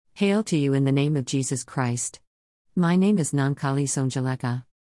Hail to you in the name of Jesus Christ. My name is Nankali Sonjaleka.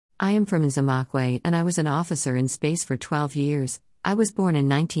 I am from Nzamakwe and I was an officer in space for 12 years. I was born in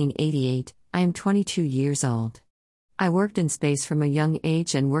 1988. I am 22 years old. I worked in space from a young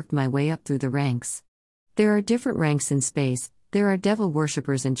age and worked my way up through the ranks. There are different ranks in space. There are devil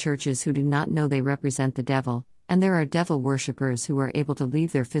worshippers in churches who do not know they represent the devil, and there are devil worshippers who are able to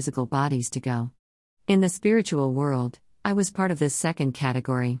leave their physical bodies to go. In the spiritual world, I was part of this second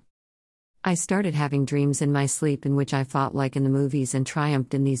category. I started having dreams in my sleep in which I fought like in the movies and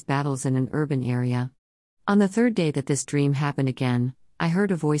triumphed in these battles in an urban area. On the third day that this dream happened again, I heard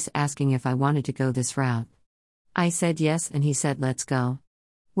a voice asking if I wanted to go this route. I said yes, and he said let's go.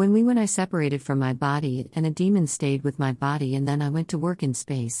 When I separated from my body and a demon stayed with my body, and then I went to work in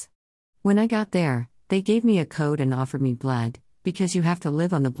space. When I got there, they gave me a code and offered me blood, because you have to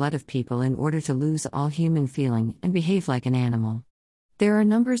live on the blood of people in order to lose all human feeling and behave like an animal. There are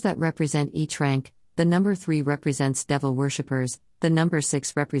numbers that represent each rank. The number 3 represents devil worshippers, the number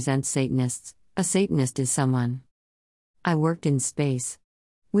 6 represents Satanists. A Satanist is someone. I worked in space.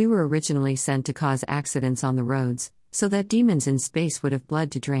 We were originally sent to cause accidents on the roads, so that demons in space would have blood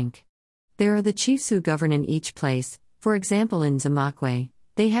to drink. There are the chiefs who govern in each place. For example, in Nzamakwe,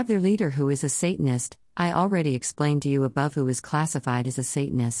 they have their leader who is a Satanist. I already explained to you above who is classified as a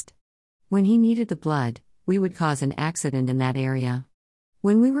Satanist. When he needed the blood, we would cause an accident in that area.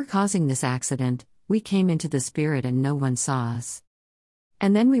 When we were causing this accident, we came into the spirit and no one saw us.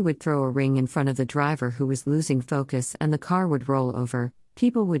 And then we would throw a ring in front of the driver who was losing focus and the car would roll over,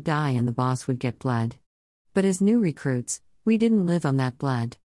 people would die and the boss would get blood. But as new recruits, we didn't live on that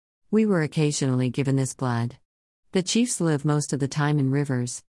blood. We were occasionally given this blood. The chiefs live most of the time in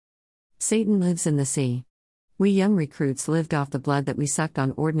rivers. Satan lives in the sea. We young recruits lived off the blood that we sucked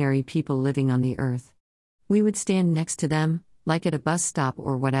on ordinary people living on the earth. We would stand next to them, like at a bus stop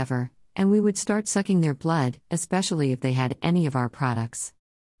or whatever, and we would start sucking their blood, especially if they had any of our products.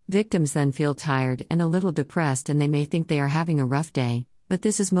 Victims then feel tired and a little depressed and they may think they are having a rough day, but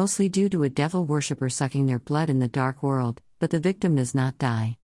this is mostly due to a devil worshipper sucking their blood in the dark world, but the victim does not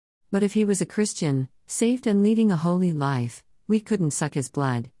die. But if he was a Christian, saved and leading a holy life, we couldn't suck his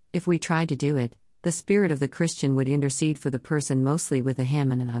blood. If we tried to do it, the spirit of the Christian would intercede for the person mostly with a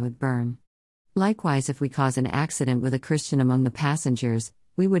hymn and I would burn. Likewise, if we cause an accident with a Christian among the passengers,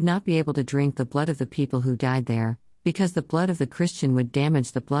 we would not be able to drink the blood of the people who died there, because the blood of the Christian would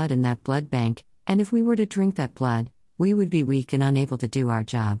damage the blood in that blood bank, and if we were to drink that blood, we would be weak and unable to do our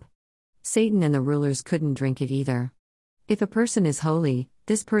job. Satan and the rulers couldn't drink it either. If a person is holy,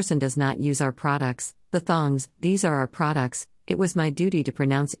 this person does not use our products. The thongs, these are our products. It was my duty to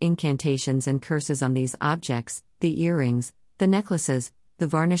pronounce incantations and curses on these objects, the earrings, the necklaces, the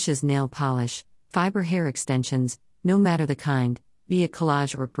varnishes, nail polish, fiber hair extensions, no matter the kind, be it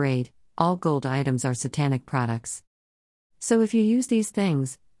collage or braid, all gold items are satanic products. So if you use these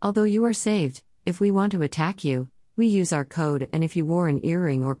things, although you are saved, if we want to attack you, we use our code, and if you wore an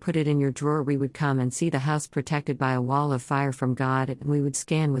earring or put it in your drawer, we would come and see the house protected by a wall of fire from God, and we would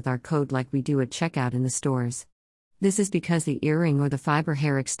scan with our code like we do at checkout in the stores. This is because the earring or the fiber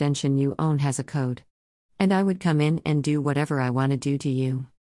hair extension you own has a code. And I would come in and do whatever I want to do to you.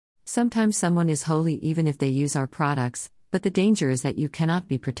 Sometimes someone is holy even if they use our products, but the danger is that you cannot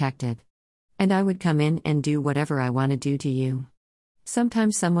be protected. And I would come in and do whatever I want to do to you.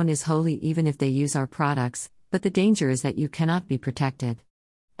 Sometimes someone is holy even if they use our products, but the danger is that you cannot be protected.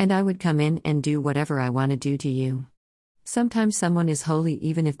 And I would come in and do whatever I want to do to you. Sometimes someone is holy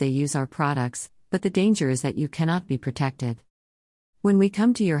even if they use our products, but the danger is that you cannot be protected. When we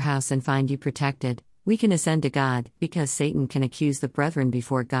come to your house and find you protected, we can ascend to God, because Satan can accuse the brethren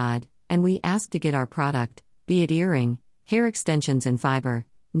before God, and we ask to get our product, be it earring, hair extensions and fiber,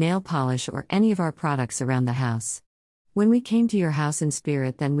 nail polish or any of our products around the house. When we came to your house in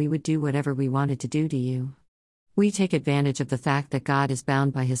spirit, then we would do whatever we wanted to do to you. We take advantage of the fact that God is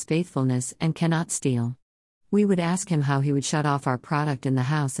bound by his faithfulness and cannot steal. We would ask him how he would shut off our product in the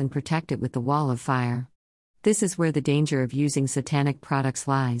house and protect it with the wall of fire. This is where the danger of using satanic products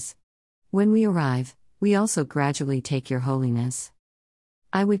lies. When we arrive, we also gradually take your holiness.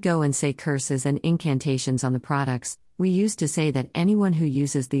 I would go and say curses and incantations on the products. We used to say that anyone who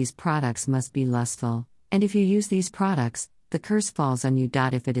uses these products must be lustful, and if you use these products, the curse falls on you.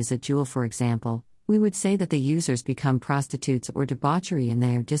 If it is a jewel, for example, we would say that the users become prostitutes or debauchery and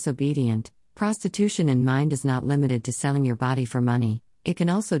they are disobedient. Prostitution in mind is not limited to selling your body for money, it can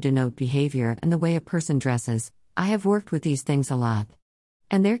also denote behavior and the way a person dresses. I have worked with these things a lot.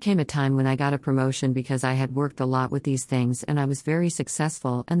 And there came a time when I got a promotion because I had worked a lot with these things and I was very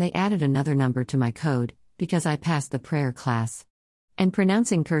successful, and they added another number to my code, because I passed the prayer class. and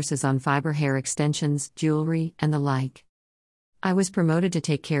pronouncing curses on fiber hair extensions, jewelry, and the like. I was promoted to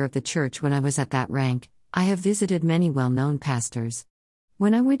take care of the church when I was at that rank. I have visited many well-known pastors.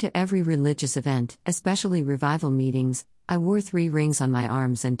 When I went to every religious event, especially revival meetings, I wore 3 rings on my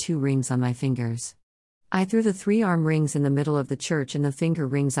arms and 2 rings on my fingers. I threw the 3 arm rings in the middle of the church, and the finger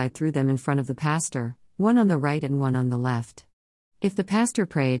rings I threw them in front of the pastor, one on the right and one on the left. If the pastor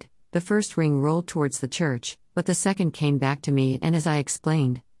prayed, the first ring rolled towards the church, but the second came back to me, and as I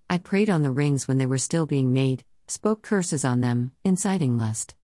explained, I prayed on the rings when they were still being made, spoke curses on them, inciting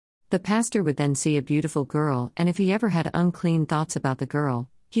lust. The pastor would then see a beautiful girl, and if he ever had unclean thoughts about the girl,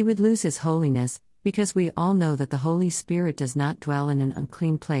 he would lose his holiness, because we all know that the Holy Spirit does not dwell in an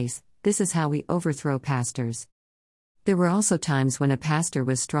unclean place. This is how we overthrow pastors. There were also times when a pastor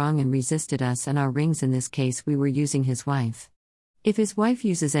was strong and resisted us and our rings. In this case, we were using his wife. If his wife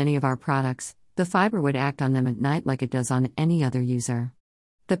uses any of our products, the fiber would act on them at night like it does on any other user.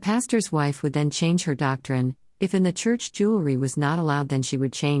 The pastor's wife would then change her doctrine. If in the church jewelry was not allowed, then she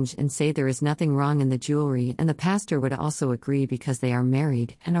would change and say there is nothing wrong in the jewelry, and the pastor would also agree because they are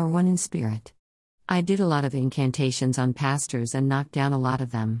married and are one in spirit. I did a lot of incantations on pastors and knocked down a lot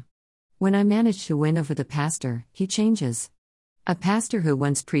of them. When I managed to win over the pastor, he changes. A pastor who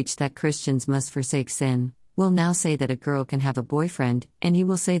once preached that Christians must forsake sin will now say that a girl can have a boyfriend, and he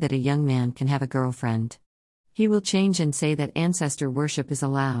will say that a young man can have a girlfriend. He will change and say that ancestor worship is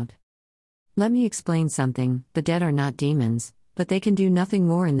allowed. Let me explain something. The dead are not demons, but they can do nothing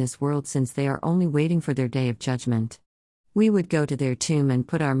more in this world since they are only waiting for their day of judgment. We would go to their tomb and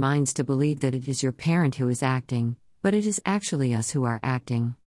put our minds to believe that it is your parent who is acting, but it is actually us who are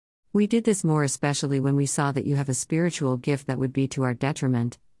acting. We did this more especially when we saw that you have a spiritual gift that would be to our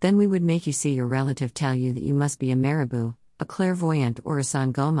detriment. Then we would make you see your relative tell you that you must be a marabout, a clairvoyant, or a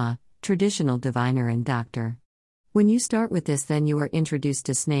sangoma, traditional diviner and doctor. When you start with this, then you are introduced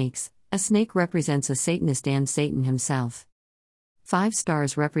to snakes. A snake represents a Satanist and Satan himself. 5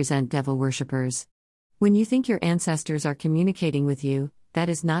 stars represent devil worshippers. When you think your ancestors are communicating with you, that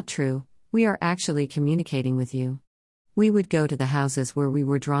is not true. We are actually communicating with you. We would go to the houses where we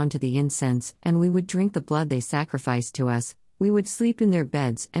were drawn to the incense, and we would drink the blood they sacrificed to us. We would sleep in their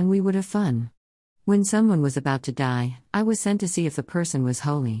beds, and we would have fun. When someone was about to die, I was sent to see if the person was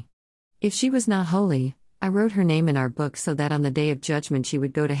holy. If she was not holy, I wrote her name in our book so that on the day of judgment she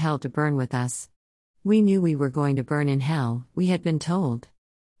would go to hell to burn with us. We knew we were going to burn in hell, we had been told.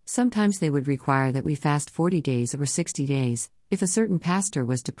 Sometimes they would require that we fast 40 days or 60 days, if a certain pastor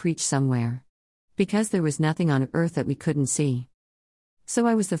was to preach somewhere. Because there was nothing on earth that we couldn't see. So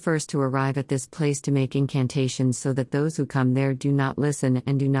I was the first to arrive at this place to make incantations so that those who come there do not listen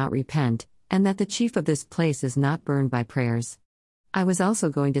and do not repent, and that the chief of this place is not burned by prayers. I was also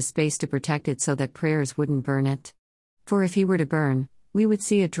going to space to protect it so that prayers wouldn't burn it. For if he were to burn, we would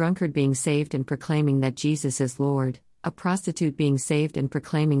see a drunkard being saved and proclaiming that Jesus is Lord, a prostitute being saved and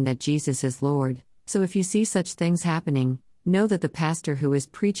proclaiming that Jesus is Lord. So if you see such things happening, know that the pastor who is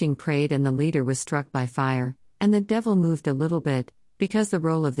preaching prayed and the leader was struck by fire, and the devil moved a little bit, because the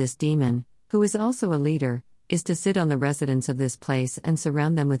role of this demon, who is also a leader, is to sit on the residents of this place and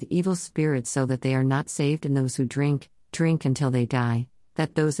surround them with evil spirits so that they are not saved, and those who drink until they die,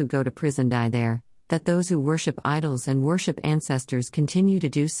 that those who go to prison die there, that those who worship idols and worship ancestors continue to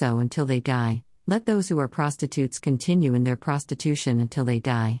do so until they die, let those who are prostitutes continue in their prostitution until they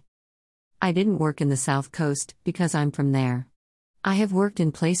die. I didn't work in the South Coast, because I'm from there. I have worked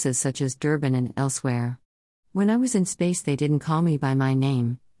in places such as Durban and elsewhere. When I was in space, they didn't call me by my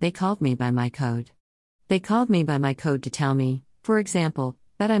name, they called me by my code. They called me by my code to tell me, for example,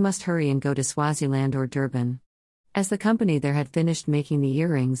 that I must hurry and go to Swaziland or Durban. As the company there had finished making the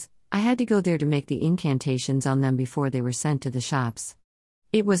earrings, I had to go there to make the incantations on them before they were sent to the shops.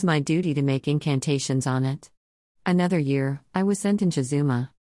 It was my duty to make incantations on it. Another year, I was sent in Chizuma.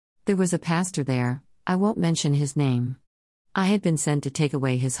 There was a pastor there, I won't mention his name. I had been sent to take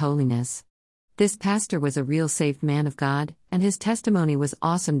away his holiness. This pastor was a real saved man of God, and his testimony was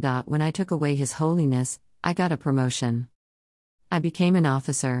awesome. When I took away his holiness, I got a promotion. I became an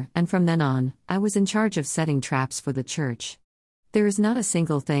officer, and from then on, I was in charge of setting traps for the church. There is not a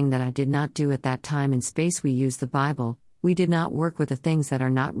single thing that I did not do at that time. In space we used the Bible, we did not work with the things that are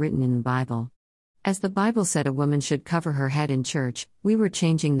not written in the Bible. As the Bible said a woman should cover her head in church, we were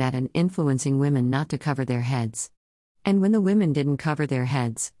changing that and influencing women not to cover their heads. And when the women didn't cover their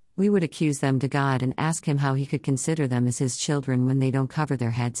heads, we would accuse them to God and ask him how he could consider them as his children when they don't cover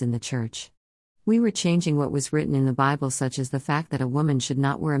their heads in the church. We were changing what was written in the Bible, such as the fact that a woman should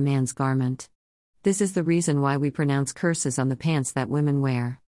not wear a man's garment. This is the reason why we pronounce curses on the pants that women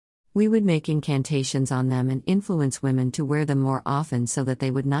wear. We would make incantations on them and influence women to wear them more often so that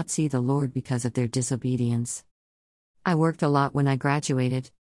they would not see the Lord because of their disobedience. I worked a lot when I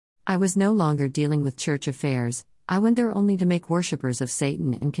graduated. I was no longer dealing with church affairs. I went there only to make worshippers of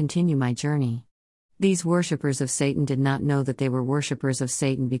Satan and continue my journey. These worshippers of Satan did not know that they were worshippers of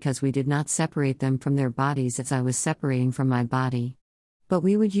Satan because we did not separate them from their bodies as I was separating from my body. But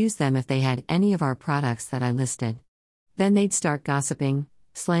we would use them if they had any of our products that I listed. Then they'd start gossiping,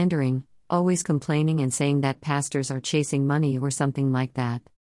 slandering, always complaining and saying that pastors are chasing money or something like that.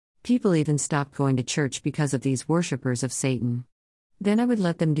 People even stopped going to church because of these worshippers of Satan. Then I would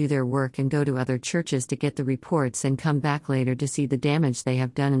let them do their work and go to other churches to get the reports and come back later to see the damage they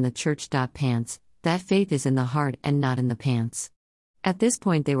have done in the church. Pants, that faith is in the heart and not in the pants. At this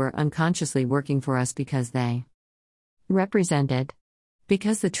point they were unconsciously working for us because they represented.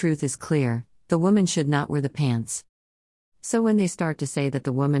 Because the truth is clear, the woman should not wear the pants. So when they start to say that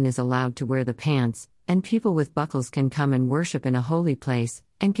the woman is allowed to wear the pants, and people with buckles can come and worship in a holy place,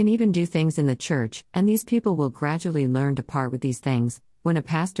 and can even do things in the church, and these people will gradually learn to part with these things, when a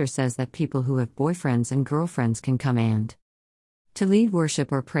pastor says that people who have boyfriends and girlfriends can come and to lead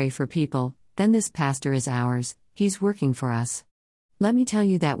worship or pray for people, then this pastor is ours, he's working for us. Let me tell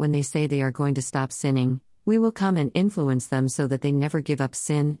you that when they say they are going to stop sinning, we will come and influence them so that they never give up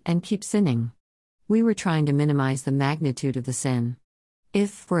sin and keep sinning. We were trying to minimize the magnitude of the sin. If,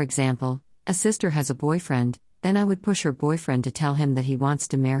 for example, a sister has a boyfriend, then I would push her boyfriend to tell him that he wants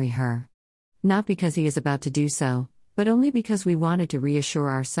to marry her. Not because he is about to do so, but only because we wanted to reassure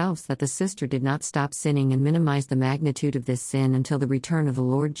ourselves that the sister did not stop sinning and minimize the magnitude of this sin until the return of the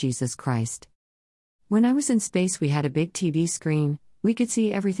Lord Jesus Christ. When I was in space, we had a big TV screen, we could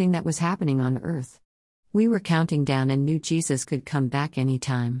see everything that was happening on Earth. We were counting down and knew Jesus could come back any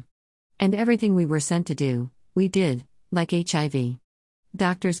time. And everything we were sent to do, we did, like HIV.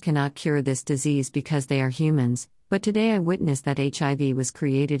 Doctors cannot cure this disease because they are humans, but today I witnessed that HIV was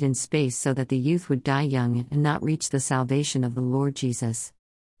created in space so that the youth would die young and not reach the salvation of the Lord Jesus.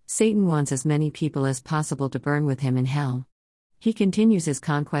 Satan wants as many people as possible to burn with him in hell. He continues his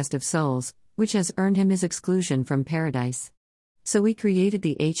conquest of souls, which has earned him his exclusion from paradise. So we created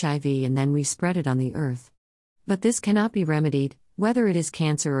the HIV and then we spread it on the earth. But this cannot be remedied, whether it is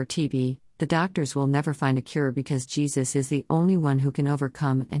cancer or TB, the doctors will never find a cure because Jesus is the only one who can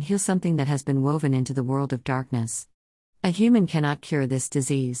overcome and heal something that has been woven into the world of darkness. A human cannot cure this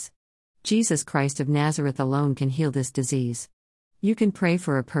disease. Jesus Christ of Nazareth alone can heal this disease. You can pray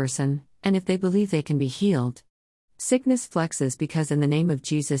for a person, and if they believe they can be healed. Sickness flexes because in the name of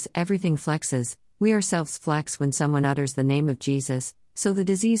Jesus everything flexes. We ourselves flex when someone utters the name of Jesus, so the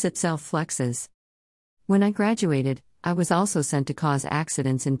disease itself flexes. When I graduated, I was also sent to cause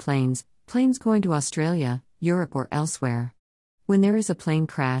accidents in planes going to Australia, Europe or elsewhere. When there is a plane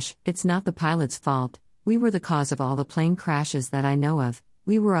crash, it's not the pilot's fault. We were the cause of all the plane crashes that I know of.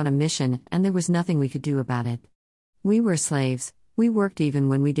 We were on a mission and there was nothing we could do about it. We were slaves, we worked even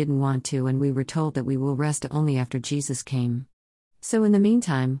when we didn't want to, and we were told that we will rest only after Jesus came. So in the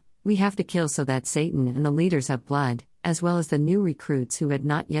meantime, we have to kill so that Satan and the leaders have blood, as well as the new recruits who had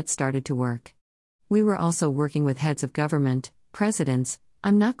not yet started to work. We were also working with heads of government, presidents.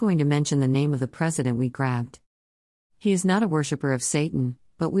 I'm not going to mention the name of the president we grabbed. He is not a worshipper of Satan,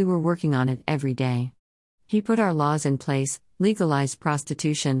 but we were working on it every day. He put our laws in place, legalized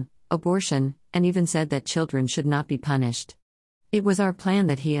prostitution, abortion, and even said that children should not be punished. It was our plan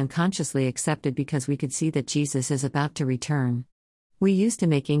that he unconsciously accepted because we could see that Jesus is about to return. We used to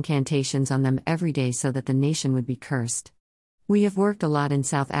make incantations on them every day so that the nation would be cursed. We have worked a lot in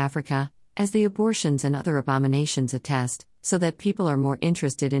South Africa, as the abortions and other abominations attest, so that people are more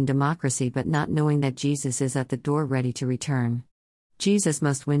interested in democracy but not knowing that Jesus is at the door ready to return. Jesus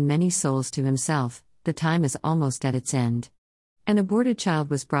must win many souls to himself, the time is almost at its end. An aborted child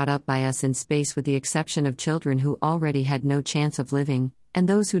was brought up by us in space with the exception of children who already had no chance of living, and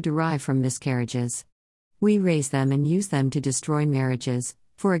those who derive from miscarriages. We raise them and use them to destroy marriages.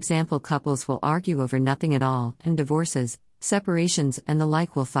 For example, couples will argue over nothing at all, and divorces, separations, and the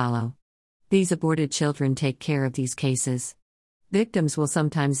like will follow. These aborted children take care of these cases. Victims will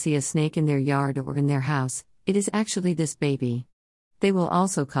sometimes see a snake in their yard or in their house. It is actually this baby. They will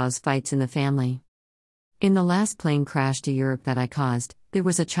also cause fights in the family. In the last plane crash to Europe that I caused, there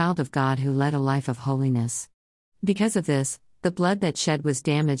was a child of God who led a life of holiness. Because of this, the blood that shed was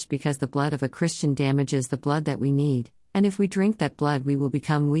damaged because the blood of a Christian damages the blood that we need, and if we drink that blood we will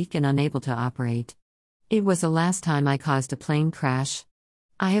become weak and unable to operate. It was the last time I caused a plane crash.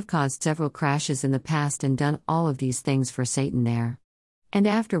 I have caused several crashes in the past and done all of these things for Satan there. And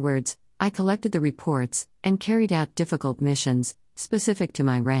afterwards, I collected the reports, and carried out difficult missions, specific to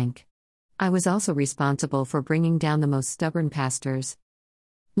my rank. I was also responsible for bringing down the most stubborn pastors.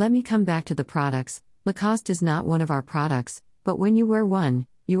 Let me come back to the products. Lacoste is not one of our products, but when you wear one,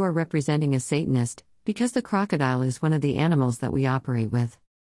 you are representing a Satanist, because the crocodile is one of the animals that we operate with.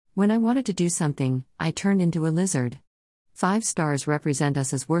 When I wanted to do something, I turned into a lizard. 5 stars represent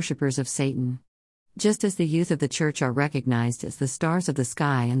us as worshippers of Satan. Just as the youth of the church are recognized as the stars of the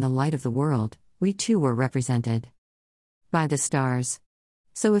sky and the light of the world, we too were represented by the stars.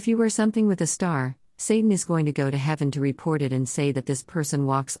 So if you wear something with a star, Satan is going to go to heaven to report it and say that this person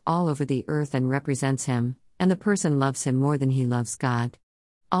walks all over the earth and represents him, and the person loves him more than he loves God.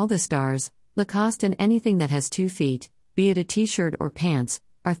 All the stars, Lacoste, and anything that has 2 feet, be it a t-shirt or pants,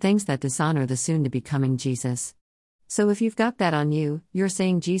 are things that dishonor the soon-to-be coming Jesus. So if you've got that on you, you're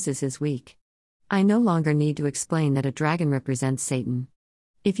saying Jesus is weak. I no longer need to explain that a dragon represents Satan.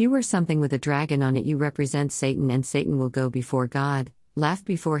 If you wear something with a dragon on it, you represent Satan, and Satan will go before God, laugh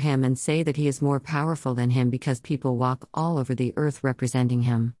before him, and say that he is more powerful than him because people walk all over the earth representing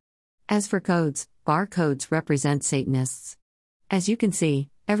him. As for codes, barcodes represent Satanists. As you can see,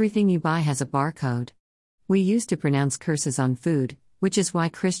 everything you buy has a barcode. We used to pronounce curses on food, which is why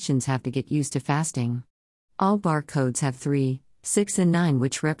Christians have to get used to fasting. All barcodes have 3, 6, and 9,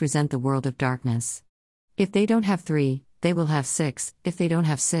 which represent the world of darkness. If they don't have 3, they will have 6, if they don't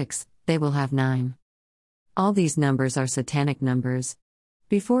have 6, they will have 9. All these numbers are satanic numbers.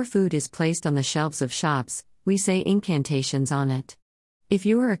 Before food is placed on the shelves of shops, we say incantations on it. If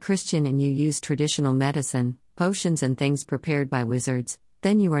you are a Christian and you use traditional medicine, potions and things prepared by wizards,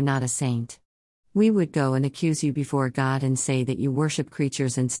 then you are not a saint. We would go and accuse you before God and say that you worship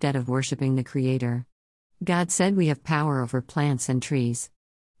creatures instead of worshiping the Creator. God said we have power over plants and trees.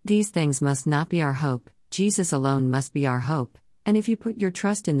 These things must not be our hope, Jesus alone must be our hope, and if you put your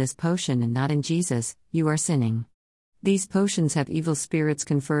trust in this potion and not in Jesus, you are sinning. These potions have evil spirits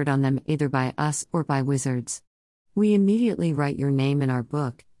conferred on them either by us or by wizards. We immediately write your name in our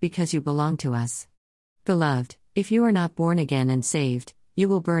book, because you belong to us. Beloved, if you are not born again and saved, you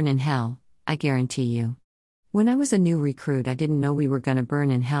will burn in hell, I guarantee you. When I was a new recruit, I didn't know we were going to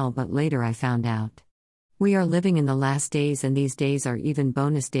burn in hell, but later I found out. We are living in the last days, and these days are even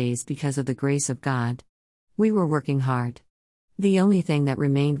bonus days because of the grace of God. We were working hard. The only thing that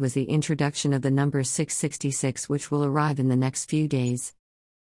remained was the introduction of the number 666, which will arrive in the next few days.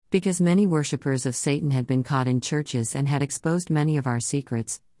 Because many worshippers of Satan had been caught in churches and had exposed many of our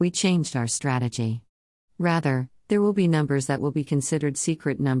secrets, we changed our strategy. Rather, there will be numbers that will be considered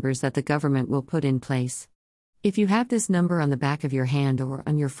secret numbers that the government will put in place. If you have this number on the back of your hand or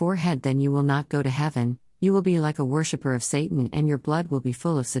on your forehead, then you will not go to heaven, you will be like a worshipper of Satan, and your blood will be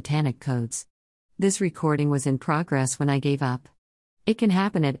full of satanic codes. This recording was in progress when I gave up. It can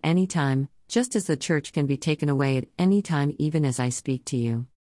happen at any time, just as the church can be taken away at any time, even as I speak to you.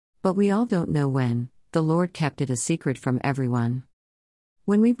 But we all don't know when. The Lord kept it a secret from everyone.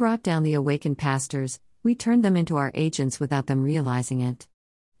 When we brought down the awakened pastors, we turned them into our agents without them realizing it.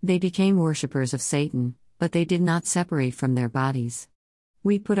 They became worshippers of Satan, but they did not separate from their bodies.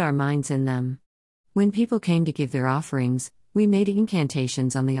 We put our minds in them. When people came to give their offerings, we made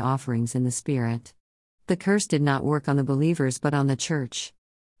incantations on the offerings in the Spirit. The curse did not work on the believers but on the church.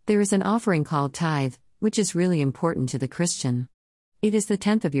 There is an offering called tithe, which is really important to the Christian. It is the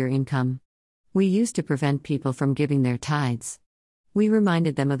 10th of your income. We used to prevent people from giving their tithes. We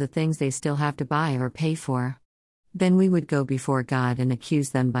reminded them of the things they still have to buy or pay for. Then we would go before God and accuse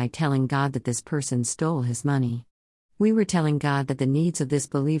them by telling God that this person stole his money. We were telling God that the needs of this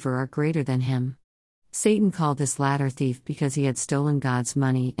believer are greater than him. Satan called this latter thief because he had stolen God's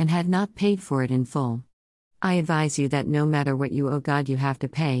money and had not paid for it in full. I advise you that no matter what you owe God, you have to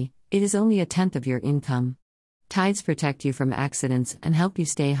pay. It is only a 10th of your income. Tithes protect you from accidents and help you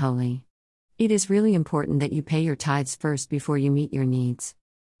stay holy. It is really important that you pay your tithes first before you meet your needs.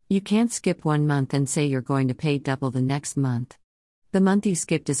 You can't skip 1 month and say you're going to pay double the next month. The month you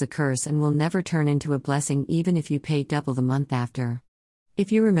skipped is a curse and will never turn into a blessing even if you pay double the month after.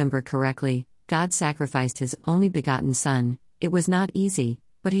 If you remember correctly, God sacrificed His only begotten Son. It was not easy,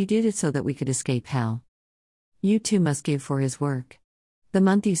 but He did it so that we could escape hell. You too must give for His work. The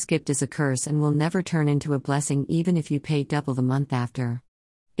month you skipped is a curse and will never turn into a blessing even if you pay double the month after.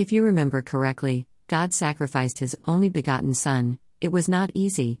 If you remember correctly, God sacrificed His only begotten Son. It was not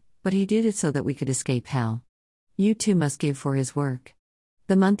easy, but He did it so that we could escape hell. You too must give for His work.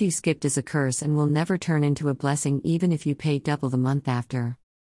 The month you skipped is a curse and will never turn into a blessing even if you pay double the month after.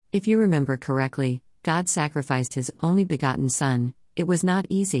 If you remember correctly, God sacrificed His only begotten Son. It was not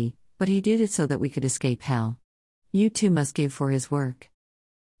easy, but He did it so that we could escape hell. You too must give for His work.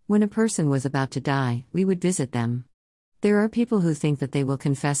 When a person was about to die, we would visit them. There are people who think that they will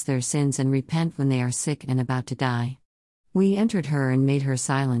confess their sins and repent when they are sick and about to die. We entered her and made her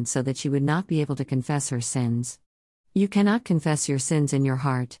silent so that she would not be able to confess her sins. You cannot confess your sins in your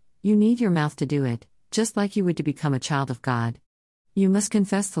heart, you need your mouth to do it, just like you would to become a child of God. You must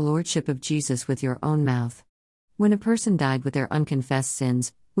confess the lordship of Jesus with your own mouth. When a person died with their unconfessed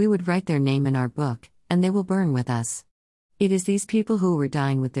sins, we would write their name in our book, and they will burn with us. It is these people who were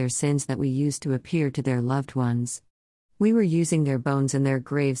dying with their sins that we used to appear to their loved ones. We were using their bones in their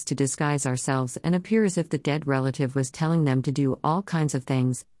graves to disguise ourselves and appear as if the dead relative was telling them to do all kinds of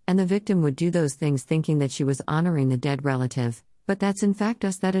things, and the victim would do those things thinking that she was honoring the dead relative, but that's in fact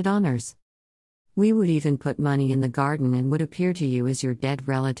us that it honors. We would even put money in the garden and would appear to you as your dead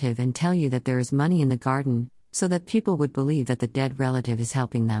relative and tell you that there is money in the garden, so that people would believe that the dead relative is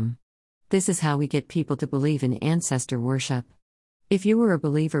helping them. This is how we get people to believe in ancestor worship. If you were a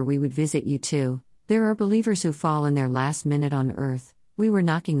believer, we would visit you too. There are believers who fall in their last minute on earth, we were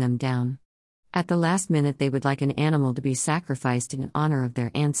knocking them down. At the last minute, they would like an animal to be sacrificed in honor of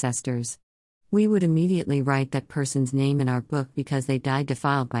their ancestors. We would immediately write that person's name in our book because they died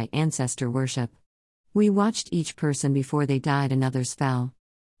defiled by ancestor worship. We watched each person before they died and others fell.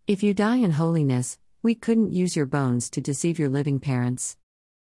 If you die in holiness, we couldn't use your bones to deceive your living parents.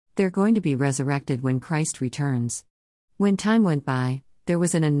 They're going to be resurrected when Christ returns. When time went by, there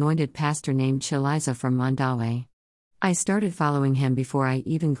was an anointed pastor named Chaliza from Mandaue. I started following him before I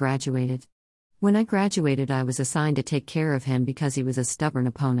even graduated. When I graduated, I was assigned to take care of him because he was a stubborn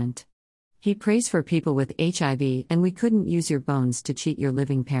opponent. He prays for people with HIV, and we couldn't use your bones to cheat your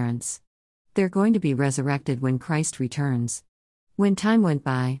living parents. They're going to be resurrected when Christ returns. When time went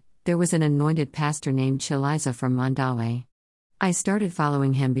by, there was an anointed pastor named Chaliza from Mandaue. I started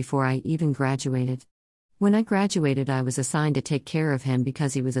following him before I even graduated. When I graduated, I was assigned to take care of him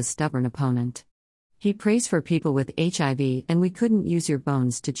because he was a stubborn opponent. He prays for people with HIV, and we couldn't use your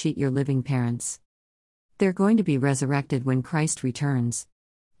bones to cheat your living parents. They're going to be resurrected when Christ returns.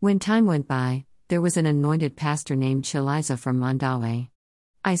 When time went by, there was an anointed pastor named Chaliza from Mandaue.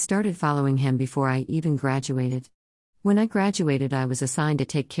 I started following him before I even graduated. When I graduated, I was assigned to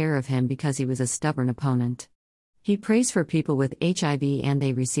take care of him because he was a stubborn opponent. He prays for people with HIV and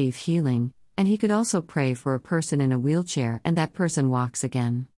they receive healing, and he could also pray for a person in a wheelchair and that person walks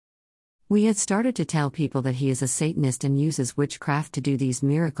again. We had started to tell people that he is a Satanist and uses witchcraft to do these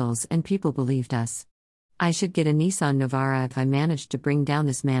miracles, and people believed us. I should get a Nissan Navara if I managed to bring down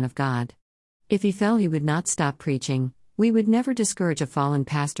this man of God. If he fell, he would not stop preaching. We would never discourage a fallen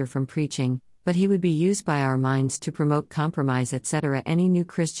pastor from preaching, but he would be used by our minds to promote compromise, etc. Any new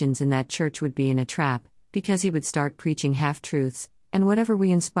Christians in that church would be in a trap, because he would start preaching half-truths, and whatever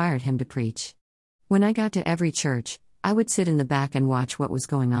we inspired him to preach. When I got to every church, I would sit in the back and watch what was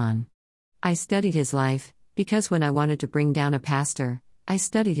going on. I studied his life, because when I wanted to bring down a pastor, I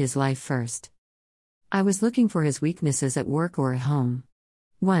studied his life first. I was looking for his weaknesses at work or at home.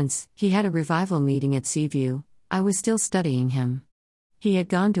 Once, he had a revival meeting at Seaview. I was still studying him. He had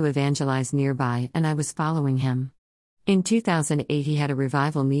gone to evangelize nearby, and I was following him. In 2008, he had a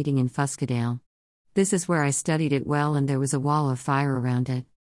revival meeting in Fuskadale. This is where I studied it well, and there was a wall of fire around it.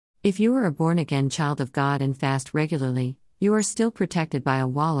 If you are a born-again child of God and fast regularly, you are still protected by a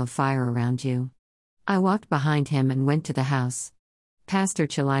wall of fire around you. I walked behind him and went to the house. Pastor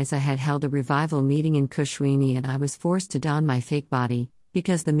Chaliza had held a revival meeting in Kushwini, and I was forced to don my fake body,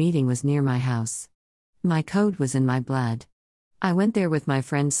 because the meeting was near my house. My code was in my blood. I went there with my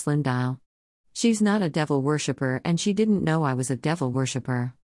friend Slindile. She's not a devil worshipper, and she didn't know I was a devil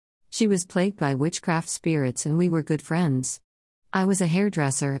worshipper. She was plagued by witchcraft spirits, and we were good friends. I was a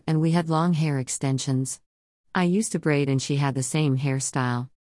hairdresser, and we had long hair extensions. I used to braid, and she had the same hairstyle.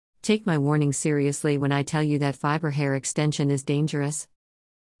 Take my warning seriously when I tell you that fiber hair extension is dangerous.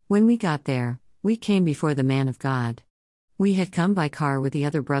 When we got there, we came before the man of God. We had come by car with the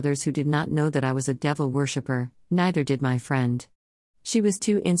other brothers who did not know that I was a devil worshipper, neither did my friend. She was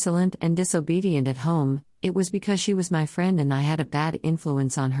too insolent and disobedient at home. It was because she was my friend and I had a bad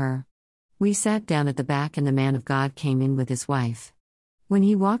influence on her. We sat down at the back and the man of God came in with his wife. When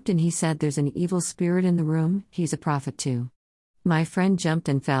he walked in, he said, "There's an evil spirit in the room, he's a prophet too." My friend jumped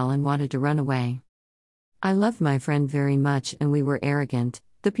and fell and wanted to run away. I loved my friend very much and we were arrogant.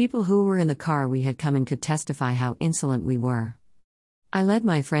 The people who were in the car we had come in could testify how insolent we were. I led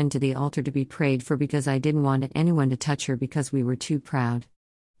my friend to the altar to be prayed for because I didn't want anyone to touch her because we were too proud.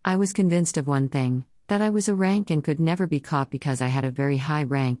 I was convinced of one thing, that I was a rank and could never be caught because I had a very high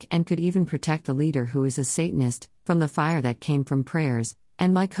rank and could even protect the leader who is a Satanist, from the fire that came from prayers,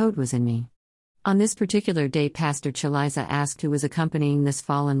 and my code was in me. On this particular day, Pastor Chaliza asked who was accompanying this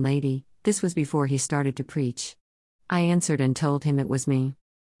fallen lady. This was before he started to preach. I answered and told him it was me.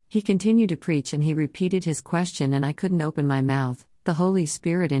 He continued to preach and he repeated his question and I couldn't open my mouth. The Holy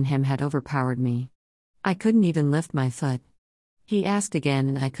Spirit in him had overpowered me. I couldn't even lift my foot. He asked again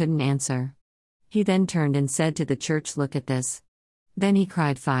and I couldn't answer. He then turned and said to the church, "Look at this." Then he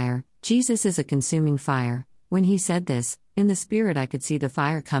cried, "Fire, Jesus is a consuming fire." When he said this, in the spirit I could see the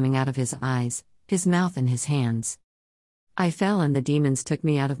fire coming out of his eyes, his mouth and his hands. I fell and the demons took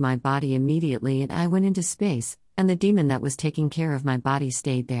me out of my body immediately and I went into space, and the demon that was taking care of my body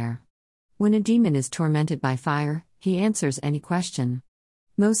stayed there. When a demon is tormented by fire, he answers any question.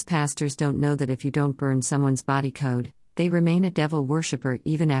 Most pastors don't know that if you don't burn someone's body code, they remain a devil worshipper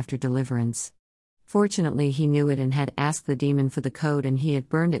even after deliverance. Fortunately, he knew it and had asked the demon for the code and he had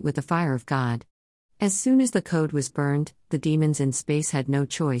burned it with the fire of God. As soon as the code was burned, the demons in space had no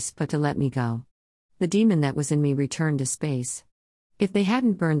choice but to let me go. The demon that was in me returned to space. If they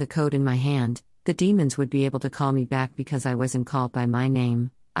hadn't burned the code in my hand, the demons would be able to call me back because I wasn't called by my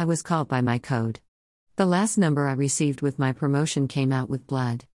name, I was called by my code. The last number I received with my promotion came out with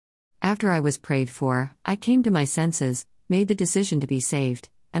blood. After I was prayed for, I came to my senses, made the decision to be saved,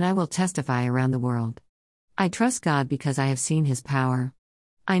 and I will testify around the world. I trust God because I have seen His power.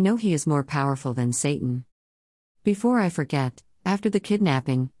 I know He is more powerful than Satan. Before I forget, after the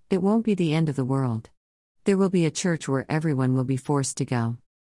kidnapping, it won't be the end of the world. There will be a church where everyone will be forced to go.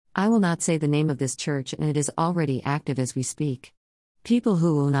 I will not say the name of this church and it is already active as we speak. People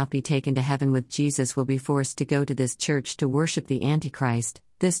who will not be taken to heaven with Jesus will be forced to go to this church to worship the Antichrist.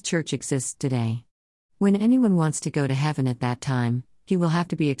 This church exists today. When anyone wants to go to heaven at that time, he will have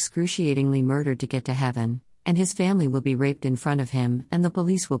to be excruciatingly murdered to get to heaven, and his family will be raped in front of him, and the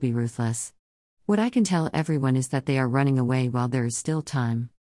police will be ruthless. What I can tell everyone is that they are running away while there is still time.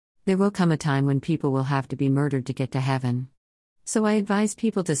 There will come a time when people will have to be murdered to get to heaven. So I advise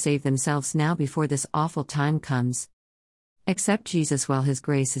people to save themselves now before this awful time comes. Accept Jesus while His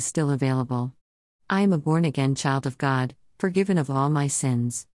grace is still available. I am a born-again child of God, forgiven of all my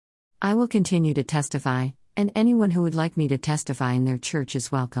sins. I will continue to testify, and anyone who would like me to testify in their church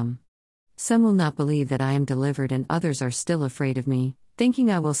is welcome. Some will not believe that I am delivered and others are still afraid of me,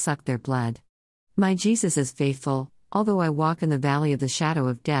 thinking I will suck their blood. My Jesus is faithful, although I walk in the valley of the shadow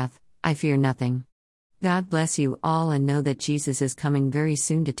of death, I fear nothing. God bless you all and know that Jesus is coming very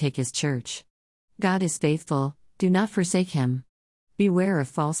soon to take His church. God is faithful, do not forsake Him. Beware of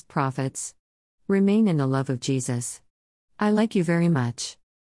false prophets. Remain in the love of Jesus. I like you very much.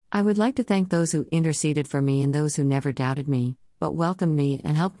 I would like to thank those who interceded for me and those who never doubted me, but welcomed me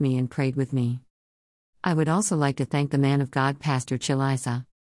and helped me and prayed with me. I would also like to thank the man of God, Pastor Chilisa.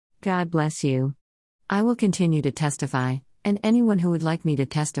 God bless you. I will continue to testify, and anyone who would like me to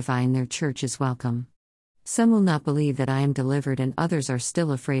testify in their church is welcome. Some will not believe that I am delivered and others are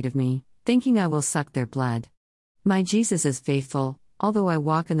still afraid of me, thinking I will suck their blood. My Jesus is faithful, although I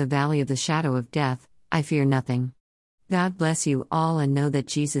walk in the valley of the shadow of death, I fear nothing. God bless you all and know that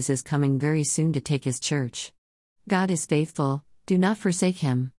Jesus is coming very soon to take His church. God is faithful, do not forsake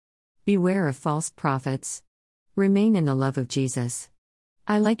Him. Beware of false prophets. Remain in the love of Jesus.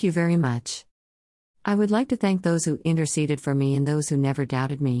 I like you very much. I would like to thank those who interceded for me and those who never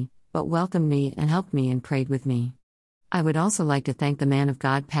doubted me, but welcomed me and helped me and prayed with me. I would also like to thank the man of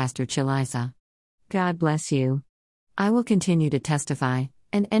God, Pastor Chilisa. God bless you. I will continue to testify,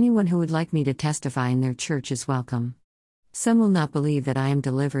 and anyone who would like me to testify in their church is welcome. Some will not believe that I am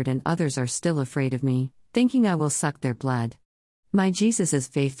delivered and others are still afraid of me, thinking I will suck their blood. My Jesus is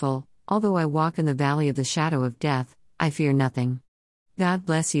faithful, although I walk in the valley of the shadow of death, I fear nothing. God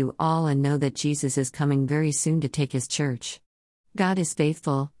bless you all and know that Jesus is coming very soon to take His church. God is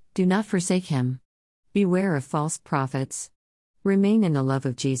faithful, do not forsake Him. Beware of false prophets. Remain in the love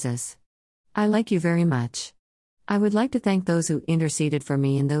of Jesus. I like you very much. I would like to thank those who interceded for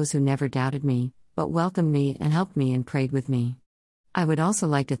me and those who never doubted me, but welcomed me and helped me and prayed with me. I would also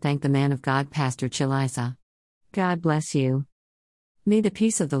like to thank the man of God, Pastor Chilisa. God bless you. May the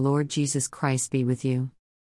peace of the Lord Jesus Christ be with you.